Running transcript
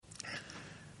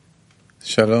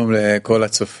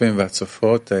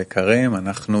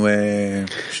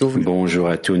Bonjour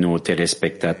à tous nos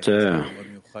téléspectateurs.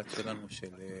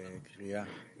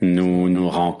 Nous nous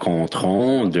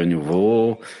rencontrons de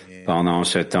nouveau pendant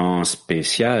ce temps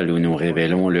spécial où nous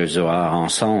révélons le Zohar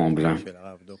ensemble.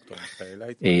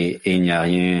 Et il n'y a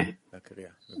rien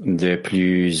de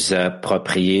plus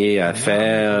approprié à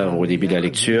faire au début de la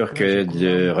lecture que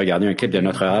de regarder un clip de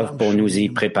notre Rav pour nous y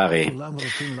préparer.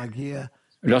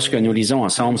 Lorsque nous lisons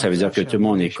ensemble, ça veut dire que tout le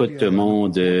monde écoute, tout le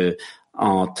monde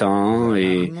entend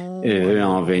et veut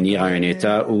en venir à un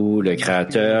état où le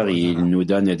Créateur, il nous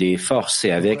donne des forces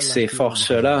et avec ces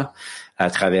forces-là,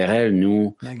 à travers elles,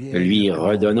 nous lui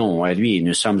redonnons à lui.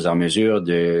 Nous sommes en mesure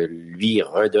de lui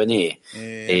redonner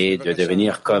et de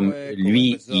devenir comme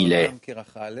lui, il est.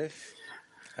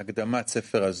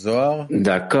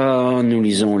 D'accord, nous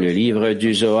lisons le livre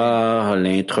du Zohar,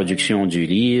 l'introduction du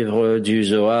livre du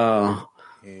Zohar.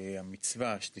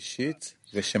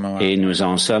 Et nous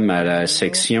en sommes à la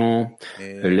section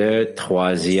le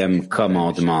troisième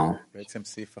commandement.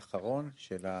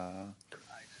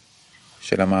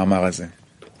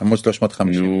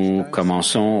 Nous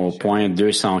commençons au point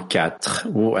 204.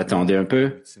 Oh, attendez un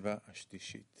peu.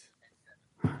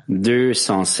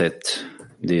 207.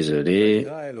 Désolé.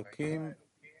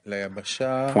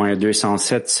 Point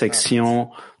 207, section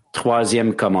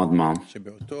troisième commandement.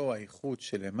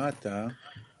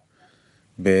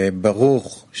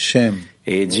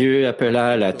 Et Dieu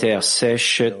appela la terre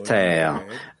sèche terre.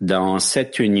 Dans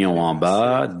cette union en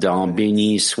bas, dans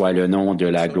béni soit le nom de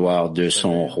la gloire de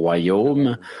son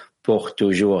royaume, pour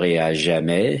toujours et à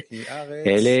jamais,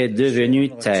 elle est devenue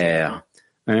terre,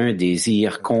 un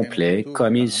désir complet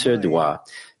comme il se doit,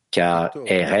 car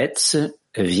Eretz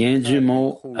vient du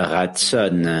mot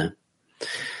Ratson.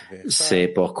 C'est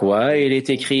pourquoi il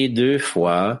est écrit deux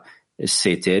fois,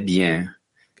 c'était bien.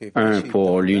 Un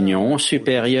pour l'union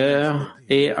supérieure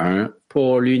et un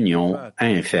pour l'union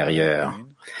inférieure.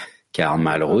 Car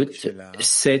Malrout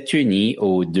s'est uni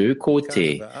aux deux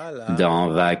côtés, dans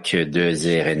Vak de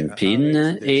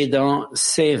Zerenpin et dans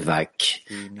Sévak,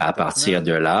 à partir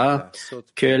de là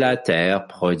que la terre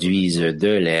produise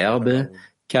de l'herbe,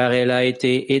 car elle a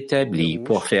été établie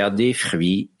pour faire des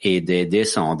fruits et des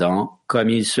descendants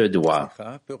comme il se doit.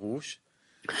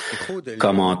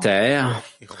 Commentaire.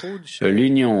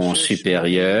 L'union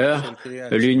supérieure,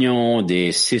 l'union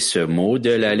des 6 mots de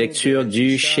la lecture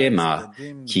du schéma,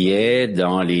 qui est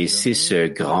dans les 6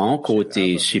 grands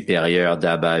côtés supérieurs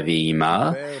d'Abba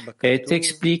Ve'ima, est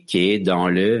expliquée dans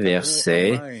le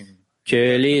verset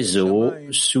que les eaux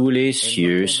sous les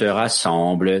cieux se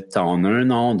rassemblent en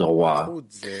un endroit.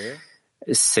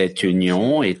 Cette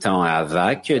union étant à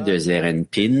Vak de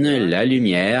Zerenpin, la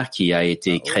lumière qui a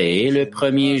été créée le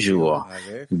premier jour,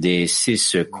 des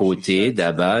 6 côtés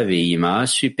d'Abba Ve'ima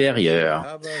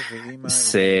supérieur.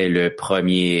 C'est le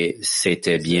premier,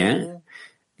 c'était bien,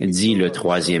 dit le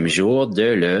troisième jour de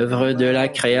l'œuvre de la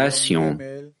création.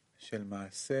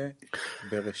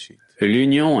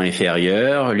 L'union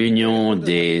inférieure, l'union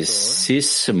des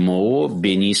 6 mots,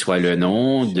 béni soit le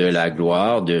nom de la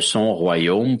gloire de son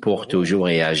royaume pour toujours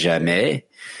et à jamais,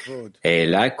 est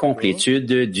la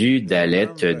complétude du Dalet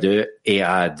de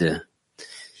Érad.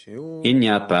 Il n'y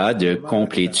a pas de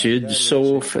complétude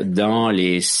sauf dans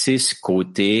les 6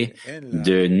 côtés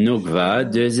de Nukva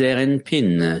de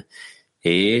Zerenpin,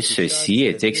 et ceci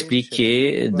est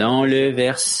expliqué dans le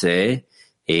verset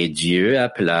et Dieu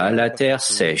appela la terre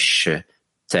sèche,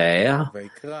 terre,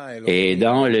 et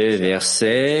dans le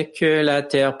verset que la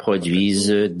terre produise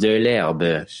de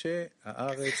l'herbe.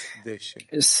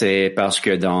 C'est parce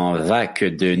que dans Vak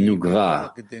de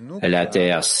Nukva, la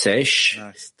terre sèche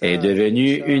est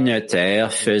devenue une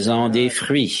terre faisant des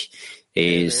fruits,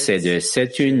 et c'est de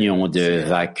cette union de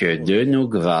Vak de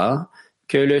Nukva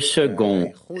que le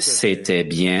second c'était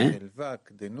bien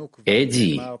est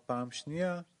dit.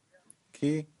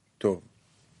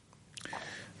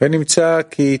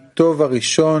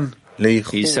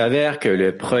 Il s'avère que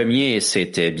le premier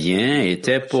c'était bien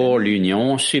était pour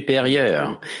l'union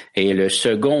supérieure et le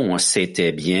second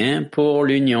c'était bien pour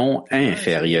l'union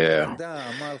inférieure.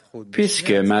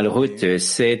 Puisque Malrout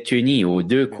s'est uni aux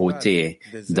deux côtés,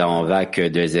 dans Vak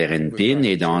de Zerenpin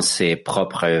et dans ses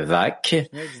propres Vak,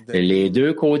 les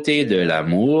deux côtés de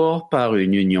l'amour par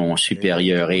une union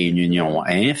supérieure et une union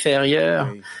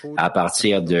inférieure, à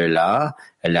partir de là,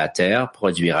 la terre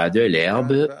produira de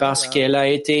l'herbe parce qu'elle a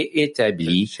été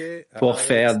établie pour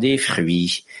faire des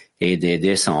fruits et des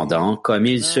descendants comme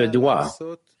il se doit.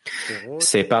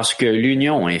 C'est parce que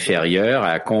l'union inférieure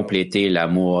a complété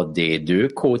l'amour des deux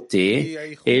côtés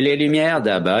et les lumières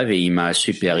d'Abba Ve'ima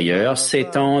supérieures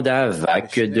s'étendent à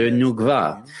Vak de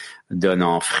Nukva,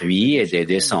 donnant fruit et des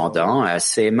descendants à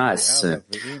ces masses,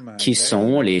 qui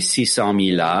sont les 600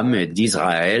 000 âmes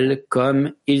d'Israël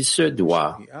comme il se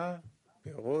doit.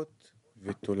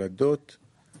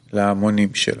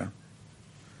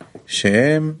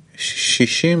 שהם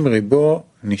 60 ריבו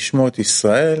נשמות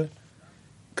ישראל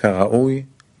כראוי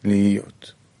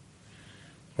להיות.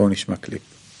 בואו נשמע קליפ.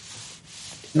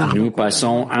 Nous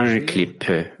passons à un clip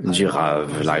du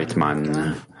Rav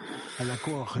Lightman.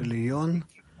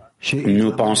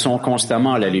 Nous pensons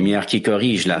constamment à la lumière qui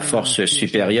corrige, la force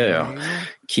supérieure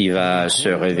qui va se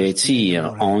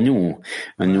revêtir en nous,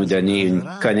 nous donner une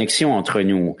connexion entre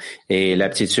nous et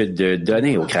l'aptitude de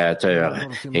donner au Créateur.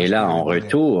 Et là, en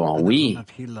retour, oui,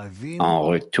 en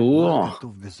retour,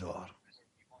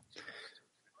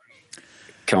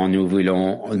 quand nous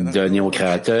voulons donner au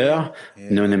Créateur,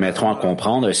 nous nous mettrons à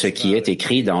comprendre ce qui est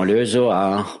écrit dans le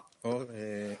Zohar.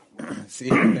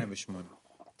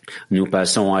 Nous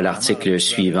passons à l'article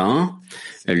suivant,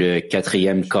 le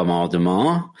 4e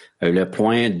commandement, le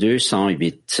point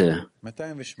 208.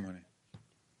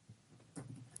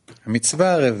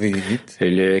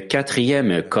 Le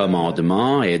 4e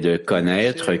commandement est de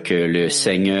connaître que le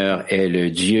Seigneur est le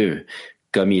Dieu.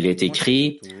 Comme il est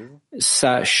écrit,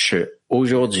 sache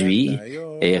aujourd'hui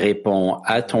et réponds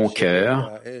à ton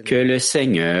cœur que le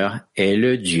Seigneur est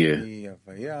le Dieu.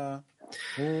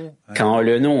 Quand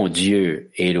le nom Dieu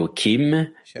Elohim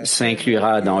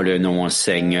s'inclura dans le nom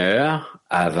Seigneur,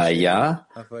 Havaya,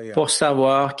 pour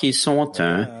savoir qu'ils sont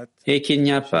un et qu'il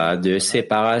n'y a pas de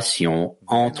séparation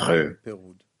entre eux.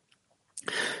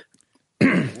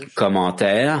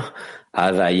 Commentaire,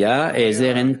 Havaya est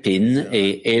Zerenpin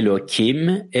et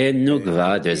Elohim est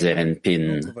Nukva de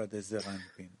Zerenpin.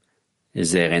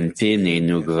 Zerenpin et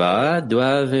Nukva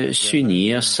doivent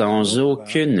s'unir sans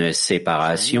aucune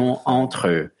séparation entre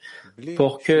eux,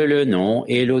 pour que le nom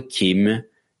Elohim,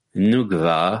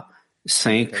 Nukva,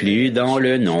 s'inclue dans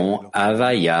le nom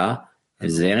Havaya,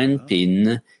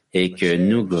 Zerenpin, et que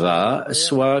Nukva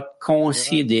soit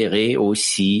considéré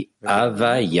aussi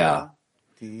Havaya.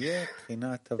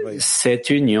 Cette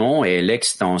union est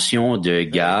l'extension de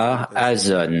Gar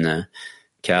Azon,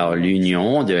 car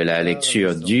l'union de la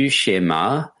lecture du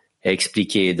schéma,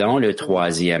 expliqué dans le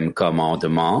 3e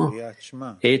commandement,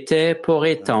 était pour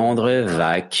étendre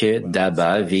Vak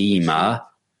d'Abba Ve'ima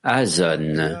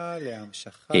Azon.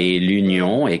 Et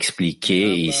l'union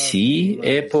expliquée ici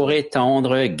est pour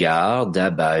étendre Gar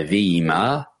d'Abba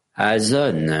Ve'ima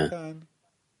Azon.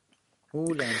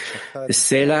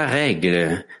 C'est la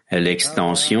règle.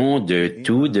 L'extension de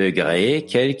tout degré,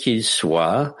 quel qu'il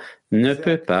soit, ne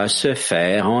peut pas se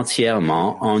faire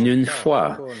entièrement en une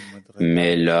fois.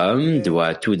 Mais l'homme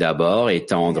doit tout d'abord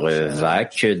étendre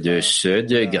Vak de ce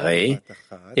degré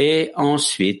et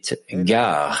ensuite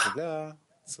Gar.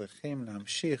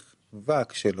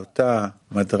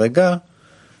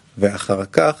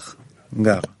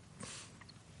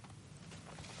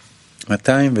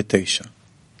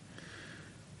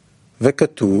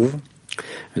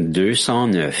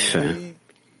 209.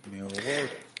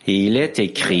 Il est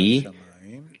écrit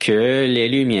que les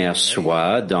lumières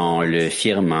soient dans le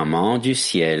firmament du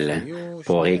ciel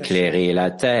pour éclairer la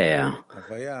terre,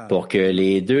 pour que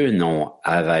les deux noms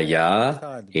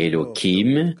Havaya et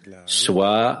Elohim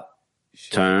soient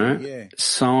un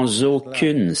sans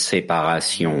aucune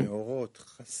séparation.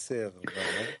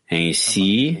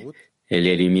 Ainsi,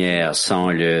 les lumières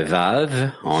sans le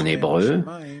Vav en hébreu,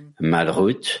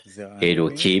 Malrut,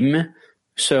 Elohim,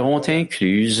 seront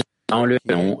incluses dans le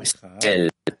nom ciel,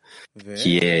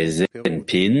 qui est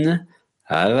Zerenpin,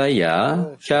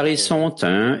 Havaya, car ils sont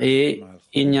un et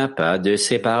il n'y a pas de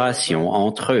séparation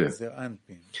entre eux.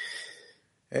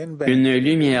 Une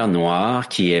lumière noire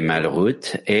qui est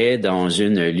Malrut est dans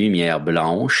une lumière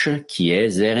blanche qui est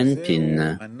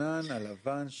Zerenpin.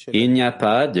 Il n'y a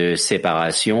pas de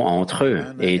séparation entre eux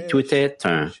et tout est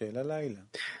un.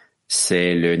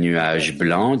 C'est le nuage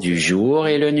blanc du jour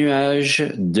et le nuage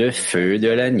de feu de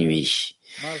la nuit.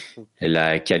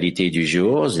 La qualité du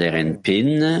jour,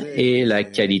 Zerenpin, et la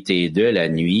qualité de la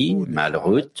nuit,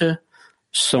 Malrut,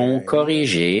 sont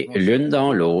corrigées l'une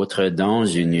dans l'autre dans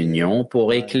une union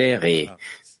pour éclairer,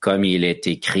 comme il est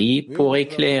écrit, pour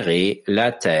éclairer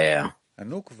la terre.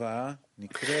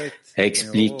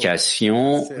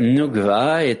 Explication,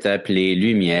 Nukva est appelée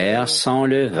lumière sans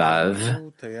le Vav,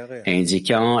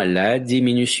 indiquant la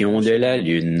diminution de la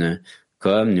lune,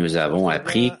 comme nous avons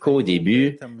appris qu'au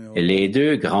début, les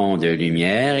deux grandes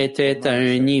lumières étaient à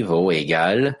un niveau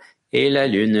égal et la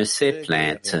lune s'est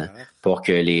plainte pour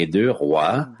que les deux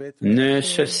rois ne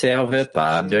se servent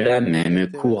pas de la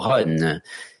même couronne.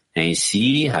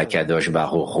 Ainsi, Hakadosh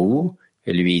Baruch Hu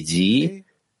lui dit,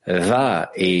 «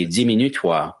 Va et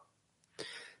diminue-toi. »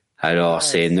 Alors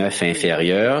ces 9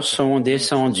 inférieures sont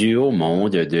descendues au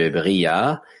monde de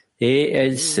Bria, et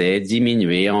elle s'est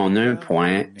diminuée en un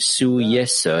point sous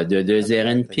Yesod de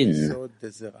Zerenpin.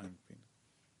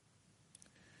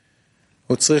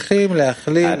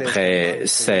 Après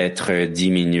s'être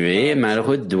diminuée,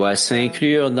 Malchut doit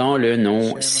s'inclure dans le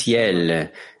nom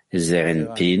ciel,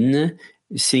 Zerenpin,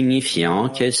 signifiant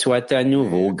qu'elle soit à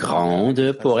nouveau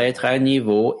grande pour être à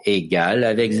niveau égal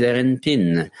avec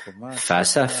Zerenpin,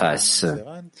 face à face.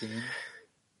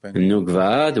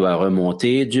 Nukva doit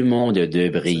remonter du monde de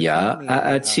Bria à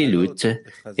Atzilut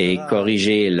et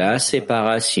corriger la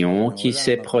séparation qui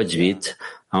s'est produite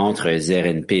entre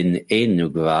Zerenpin et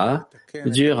Nukva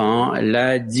durant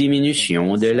la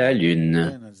diminution de la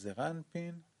lune.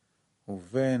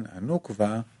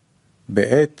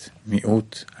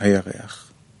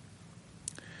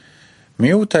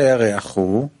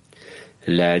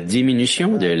 La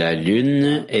diminution de la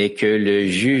lune est que le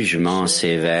jugement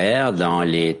sévère dans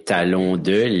les talons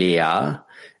de Léa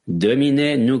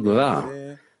dominait Nukva,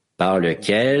 par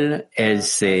lequel elle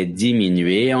s'est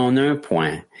diminuée en un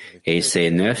point, et ses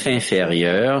 9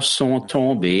 inférieures sont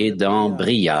tombées dans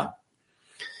Bria.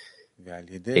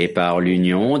 Et par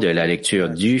l'union de la lecture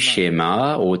du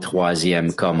schéma au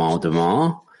 3e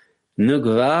commandement,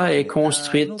 Nukva est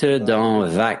construite dans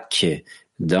Vak,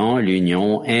 dans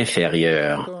l'union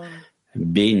inférieure.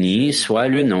 Béni soit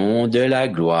le nom de la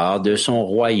gloire de son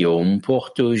royaume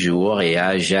pour toujours et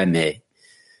à jamais.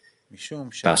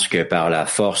 Parce que par la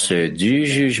force du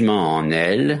jugement en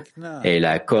elle, elle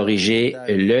a corrigé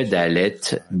le Dalet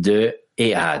de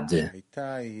Ehad,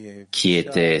 qui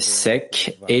était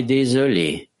sec et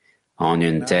désolé, en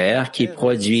une terre qui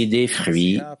produit des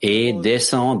fruits et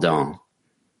descendants.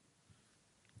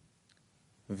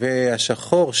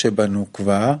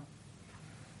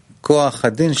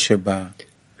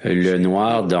 Le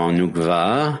noir dans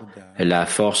Nukva, la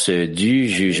force du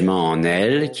jugement en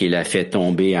elle, qui l'a fait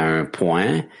tomber à un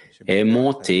point, est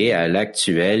montée à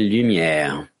l'actuelle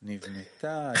lumière.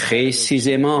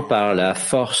 Précisément par la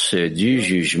force du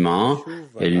jugement,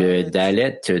 le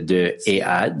Dalet de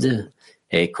Ehad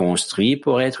est construit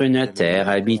pour être une terre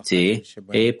habitée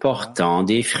et portant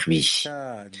des fruits.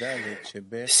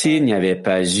 S'il n'y avait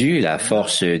pas eu la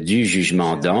force du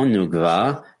jugement dans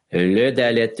Nukva, le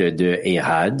Dalet de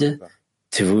Ehad,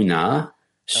 Tvuna,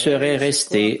 serait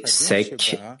resté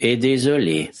sec et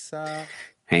désolé.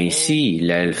 Ainsi,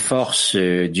 la force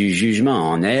du jugement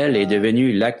en elle est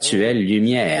devenue l'actuelle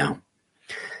lumière.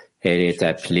 Elle est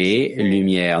appelée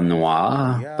lumière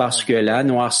noire parce que la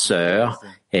noirceur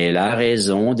est la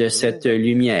raison de cette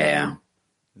lumière.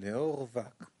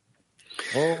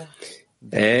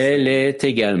 Elle est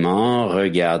également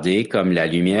regardée comme la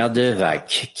lumière de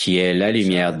Vak, qui est la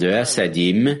lumière de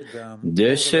Hasadim.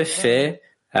 De ce fait,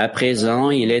 à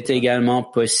présent, il est également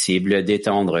possible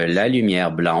d'étendre la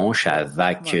lumière blanche à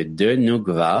Vak de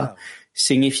Nukva,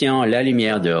 signifiant la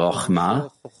lumière de Orma,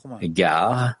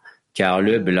 Gar, car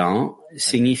le blanc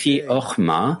signifie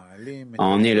Orma,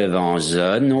 en élevant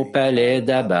Zon au palais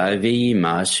d'Abba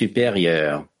Veima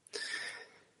supérieur.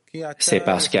 C'est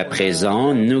parce qu'à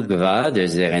présent, Nukva de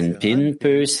Zerenpin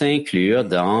peut s'inclure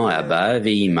dans Abba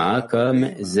Veima comme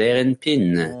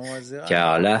Zerenpin,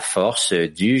 car la force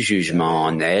du jugement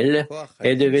en elle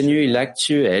est devenue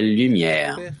l'actuelle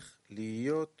lumière.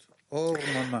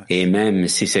 Et même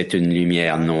si c'est une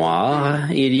lumière noire,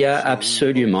 il n'y a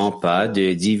absolument pas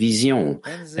de division,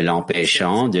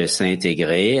 l'empêchant de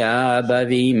s'intégrer à Abba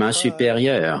Veima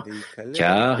supérieur,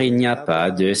 car il n'y a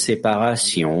pas de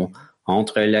séparation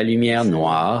entre la lumière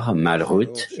noire,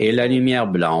 Malchut, et la lumière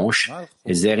blanche,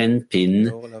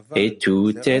 Zerenpin, et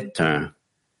tout est un.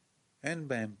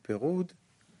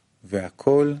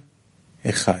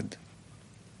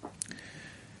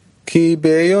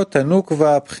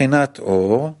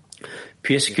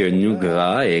 Puisque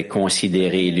Nukva est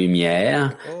considérée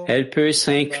lumière, elle peut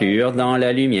s'inclure dans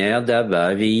la lumière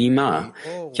d'Abba Veima,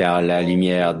 car la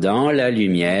lumière dans la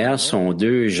lumière sont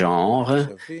 2 genres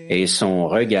et sont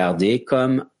regardés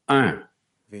comme un.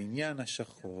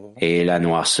 Et la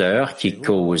noirceur qui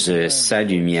cause sa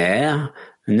lumière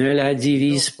ne la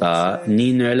divise pas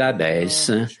ni ne la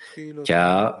baisse,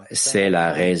 car c'est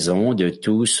la raison de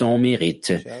tout son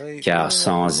mérite, car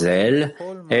sans elle,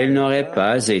 elle n'aurait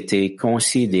pas été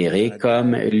considérée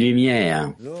comme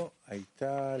lumière.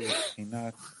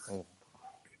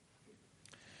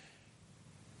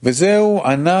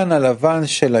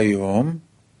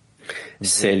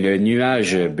 C'est le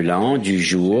nuage blanc du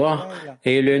jour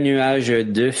et le nuage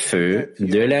de feu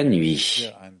de la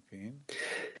nuit.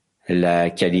 La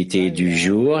qualité du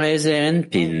jour est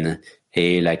Zerenpin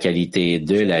et la qualité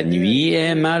de la nuit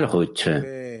est Malhut.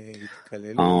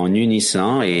 En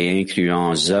unissant et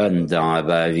incluant Zon dans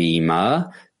Abba Vihima,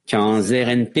 quand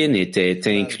Zerenpin était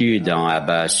inclus dans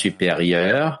Abba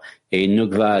supérieur et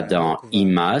Nukva dans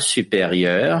Ima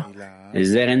supérieur,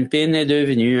 Zerenpin est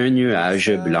devenu un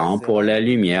nuage blanc pour la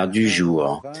lumière du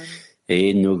jour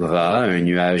et Nukva un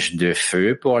nuage de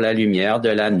feu pour la lumière de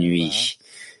la nuit.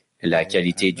 La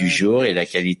qualité du jour et la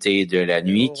qualité de la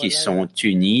nuit qui sont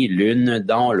unies l'une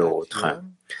dans l'autre.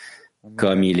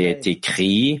 Comme il est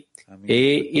écrit,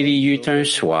 et il y eut un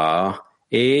soir,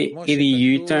 et il y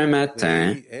eut un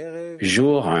matin,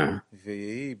 jour 1.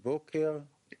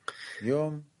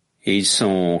 Ils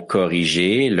sont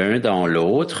corrigés l'un dans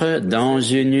l'autre dans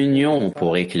une union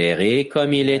pour éclairer,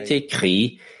 comme il est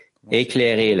écrit,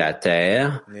 éclairer la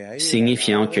terre,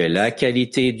 signifiant que la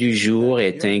qualité du jour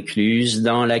est incluse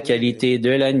dans la qualité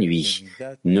de la nuit.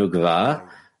 Nukva,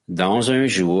 dans un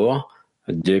jour.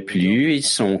 De plus, ils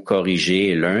sont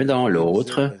corrigés l'un dans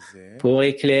l'autre pour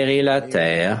éclairer la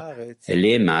terre,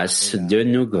 les masses de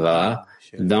Nukva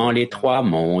dans les trois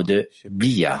mondes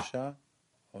Bia.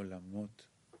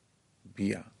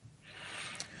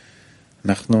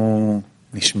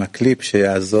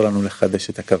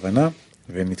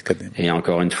 Et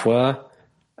encore une fois,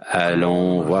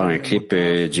 allons voir un clip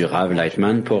du Rav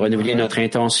Lightman pour renouveler notre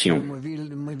intention.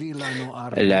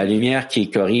 La lumière qui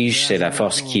corrige, c'est la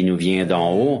force qui nous vient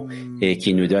d'en haut et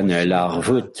qui nous donne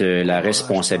l'arvut, la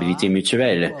responsabilité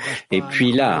mutuelle. Et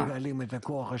puis là,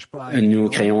 nous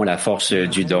créons la force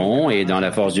du don et dans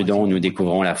la force du don, nous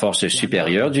découvrons la force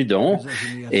supérieure du don.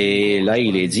 Et là,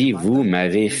 il est dit, vous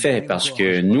m'avez fait parce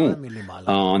que nous,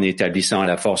 en établissant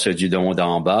la force du don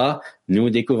d'en bas, nous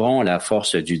découvrons la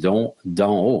force du don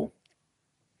d'en haut.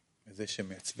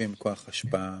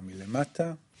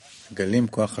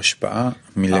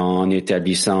 En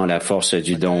établissant la force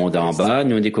du don d'en bas,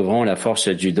 nous découvrons la force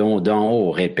du don d'en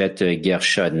haut, répète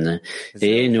Gershon.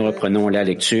 Et nous reprenons la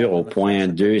lecture au point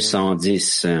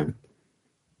 210.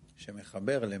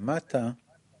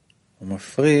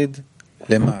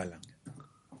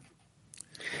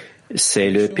 C'est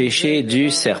le péché du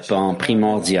serpent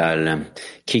primordial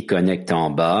qui connecte en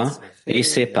bas et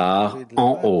sépare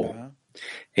en haut.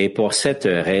 Et pour cette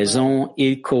raison,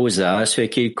 il causa ce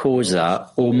qu'il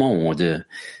causa au monde,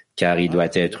 car il doit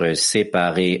être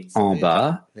séparé en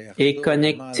bas et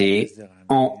connecté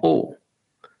en haut.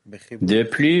 De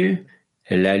plus,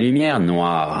 la lumière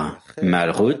noire,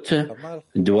 Malhut,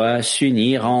 doit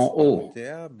s'unir en haut,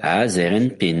 à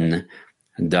Zerenpin,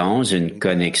 dans une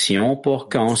connexion pour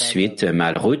qu'ensuite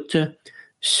Malhut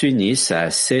s'unisse à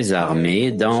ses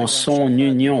armées dans son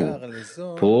union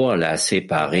pour la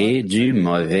séparer du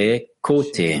mauvais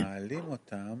côté.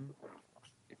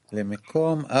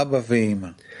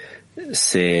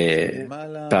 C'est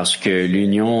parce que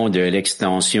l'union de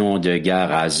l'extension de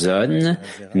Garazon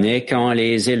n'est qu'en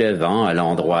les élevant à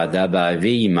l'endroit d'Abba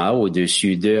Vihima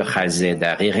au-dessus de Chazed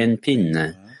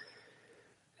Arerenpin.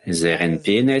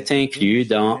 Zerenpin est inclus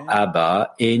dans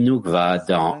Abba et Nukva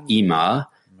dans Ima,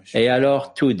 et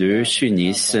alors tous deux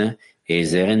s'unissent et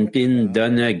Zerenpin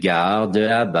donne garde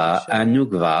Abba à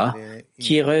Nukva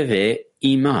qui revêt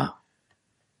Ima.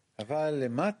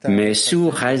 Mais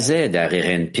sous Chazed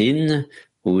Arerenpin,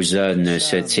 où zones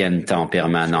se tiennent en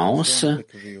permanence,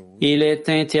 il est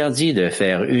interdit de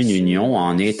faire une union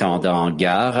en étendant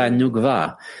garde à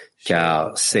Nukva,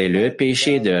 car c'est le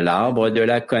péché de l'arbre de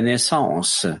la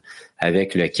connaissance,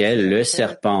 avec lequel le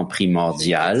serpent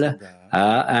primordial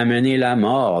a amené la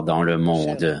mort dans le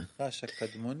monde.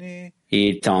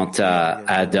 Il tenta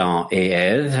Adam et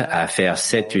Ève à faire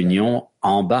cette union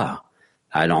en bas,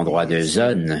 à l'endroit de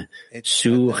Zon,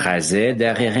 sous Chazed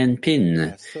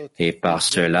Arerenpin, et par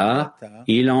cela,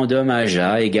 il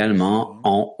endommagea également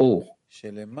en haut.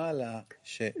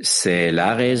 C'est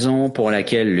la raison pour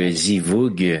laquelle le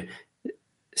zivug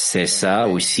cessa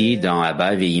aussi dans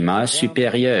Abba Vihima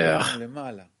supérieur.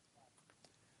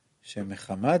 C'est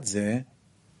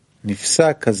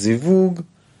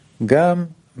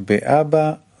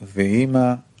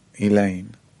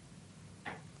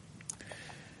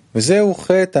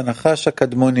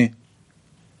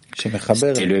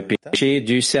le péché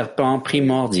du serpent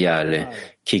primordial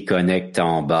qui connecte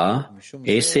en bas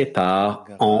et sépare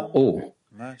en haut.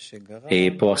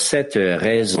 Et pour cette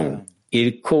raison,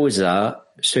 il causa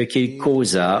ce qu'il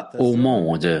causa au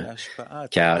monde,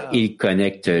 car il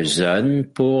connecte Zon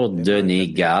pour donner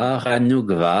garde à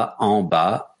Nukva en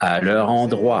bas à leur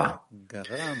endroit.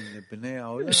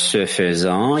 Ce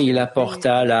faisant, il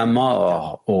apporta la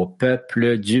mort au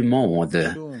peuple du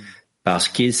monde, parce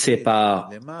qu'il sépare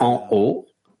en haut,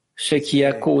 ce qui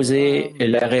a causé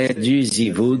l'arrêt du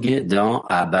zivug dans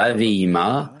Abba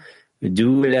Ve'ima,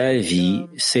 d'où la vie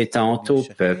s'étend au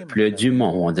peuple du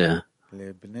monde.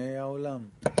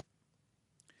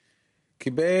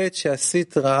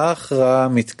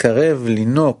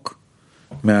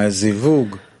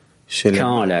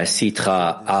 Quand la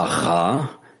Sitra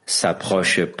Ara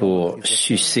s'approche pour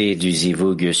sucer du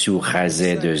zivug sous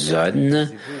rasé de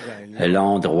zone,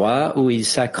 l'endroit où il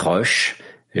s'accroche,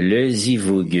 le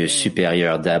zivug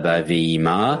supérieur d'Abba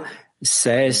Ve'ima,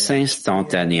 cesse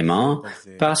instantanément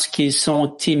parce qu'ils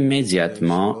sont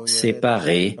immédiatement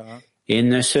séparés et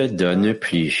ne se donnent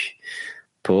plus,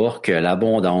 pour que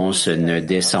l'abondance ne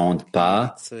descende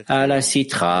pas à la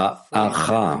Sitra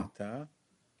Ara.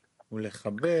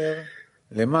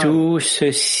 Tout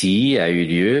ceci a eu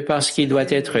lieu parce qu'il doit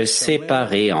être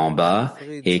séparé en bas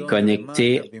et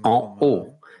connecté en haut,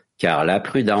 car la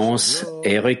prudence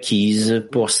est requise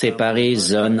pour séparer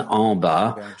zones en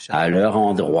bas à leur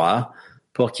endroit,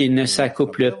 pour qu'ils ne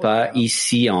s'accouplent pas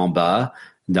ici en bas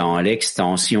dans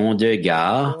l'extension de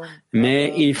gare,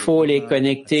 mais il faut les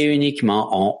connecter uniquement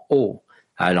en haut,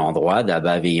 à l'endroit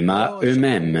d'Abba Ve'ima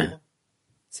eux-mêmes.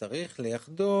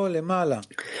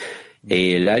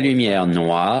 Et la lumière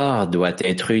noire doit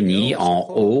être unie en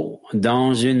haut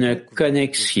dans une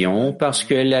connexion parce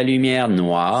que la lumière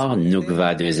noire,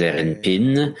 Nukva de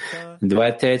Zerenpin,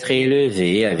 doit être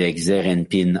élevée avec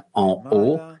Zerenpin en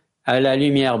haut à la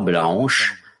lumière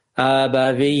blanche, à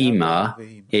Abba Ve'ima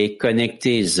et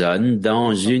connecter zone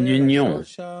dans une union.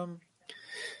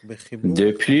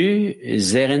 De plus,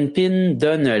 Zerenpin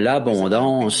donne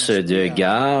l'abondance de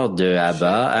garde de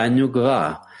Abba à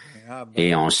Nukva.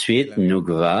 Et ensuite,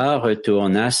 Nukva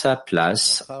retourne à sa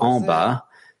place en bas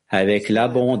avec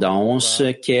l'abondance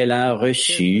qu'elle a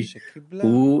reçue,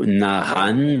 où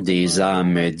Naran des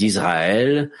âmes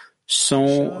d'Israël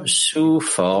sont sous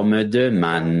forme de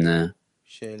manne.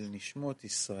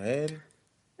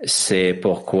 C'est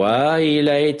pourquoi il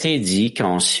a été dit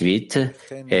qu'ensuite,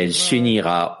 elle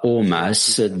s'unira aux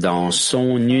masses dans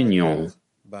son union.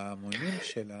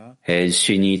 Elle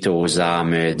s'unit aux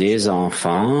âmes des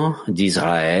enfants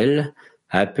d'Israël,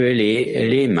 appelées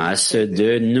les masses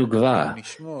de Nukva,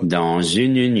 dans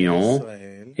une union,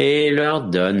 et leur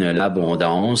donne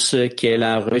l'abondance qu'elle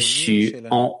a reçue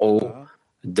en haut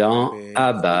dans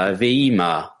Abba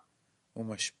Ve'ima.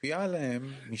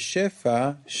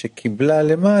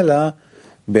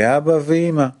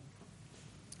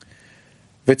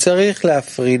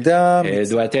 Elle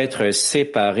doit être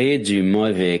séparée du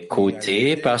mauvais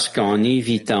côté parce qu'en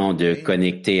évitant de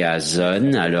connecter à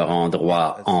zone à leur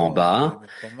endroit en bas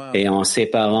et en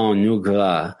séparant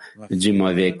Nukva du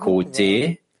mauvais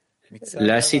côté,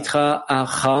 la Sitra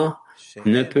Ara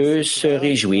ne peut se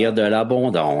réjouir de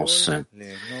l'abondance.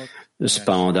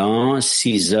 Cependant,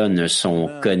 si zones sont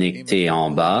connectées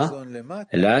en bas,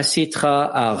 la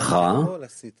Sitra Ara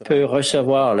peut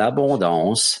recevoir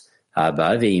l'abondance.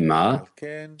 Abba Ve'ima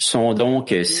sont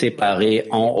donc séparés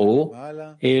en haut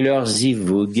et leur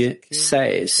zivug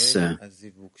cesse.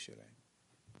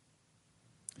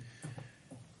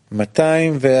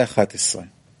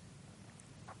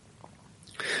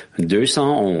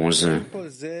 211.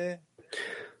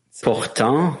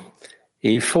 Pourtant,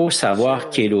 il faut savoir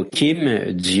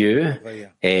qu'Elohim, Dieu,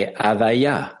 est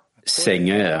Havaya,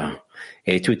 Seigneur,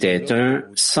 et tout est un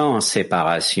sans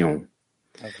séparation.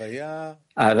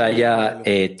 Havaya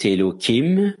est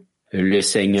Elohim, le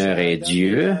Seigneur est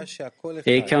Dieu,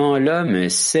 et quand l'homme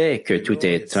sait que tout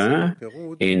est un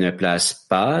et ne place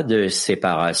pas de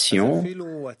séparation,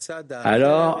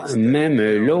 alors même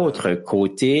l'autre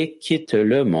côté quitte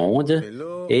le monde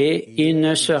et il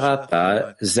ne sera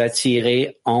pas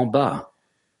attiré en bas.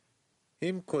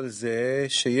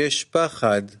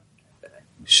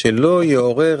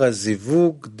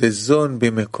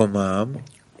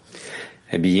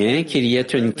 Bien qu'il y ait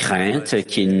une crainte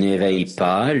qu'il n'éveille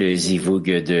pas le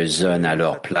zivug de zone à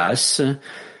leur place,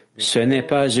 ce n'est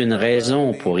pas une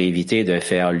raison pour éviter de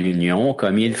faire l'union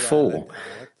comme il faut,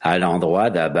 à l'endroit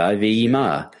d'Abba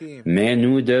Ve'ima, mais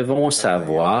nous devons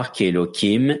savoir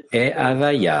qu'Elohim est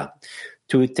Havaya.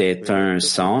 Tout est un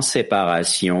sans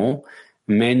séparation,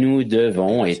 mais nous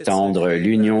devons étendre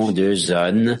l'union de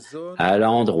zone à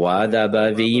l'endroit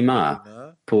d'Abba Ve'ima,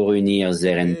 pour unir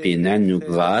Zerenpin et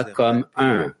Nukva comme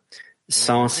un,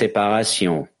 sans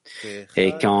séparation.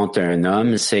 Et quand un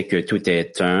homme sait que tout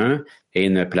est un et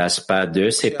ne place pas de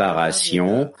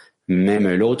séparation, même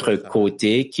l'autre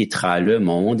côté quittera le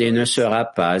monde et ne sera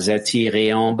pas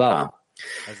attiré en bas.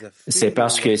 C'est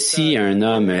parce que si un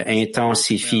homme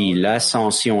intensifie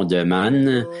l'ascension de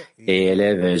Man et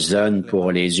élève Zon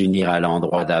pour les unir à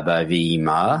l'endroit d'Abba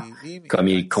Ve'ima, comme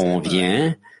il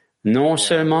convient, non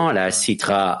seulement la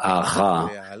Sitra Ara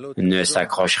ne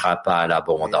s'accrochera pas à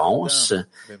l'abondance,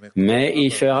 mais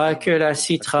il fera que la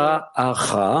Sitra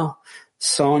Ara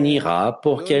s'en ira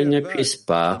pour qu'elle ne puisse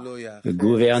pas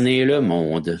gouverner le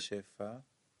monde.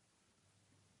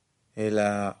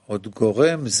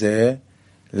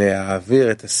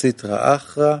 להעביר את הסטרא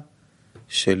אחרא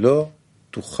שלא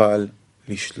תוכל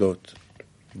לשלוט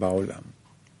בעולם.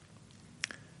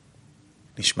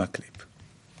 נשמע קליפ.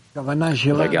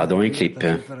 Regardons un clip.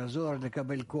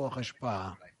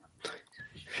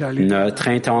 Notre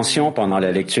intention pendant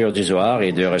la lecture du Zohar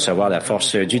est de recevoir la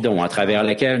force du don à travers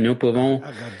laquelle nous pouvons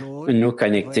nous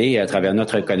connecter et à travers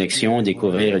notre connexion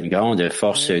découvrir une grande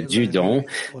force du don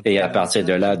et à partir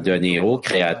de là donner au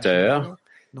Créateur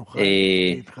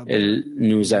et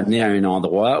nous amener à un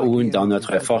endroit où dans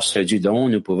notre force du don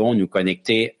nous pouvons nous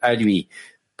connecter à lui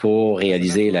pour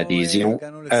réaliser l'adhésion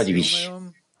à lui.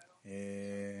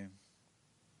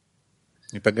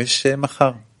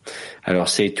 Alors,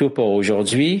 c'est tout pour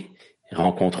aujourd'hui.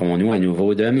 Rencontrons-nous à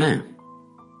nouveau demain.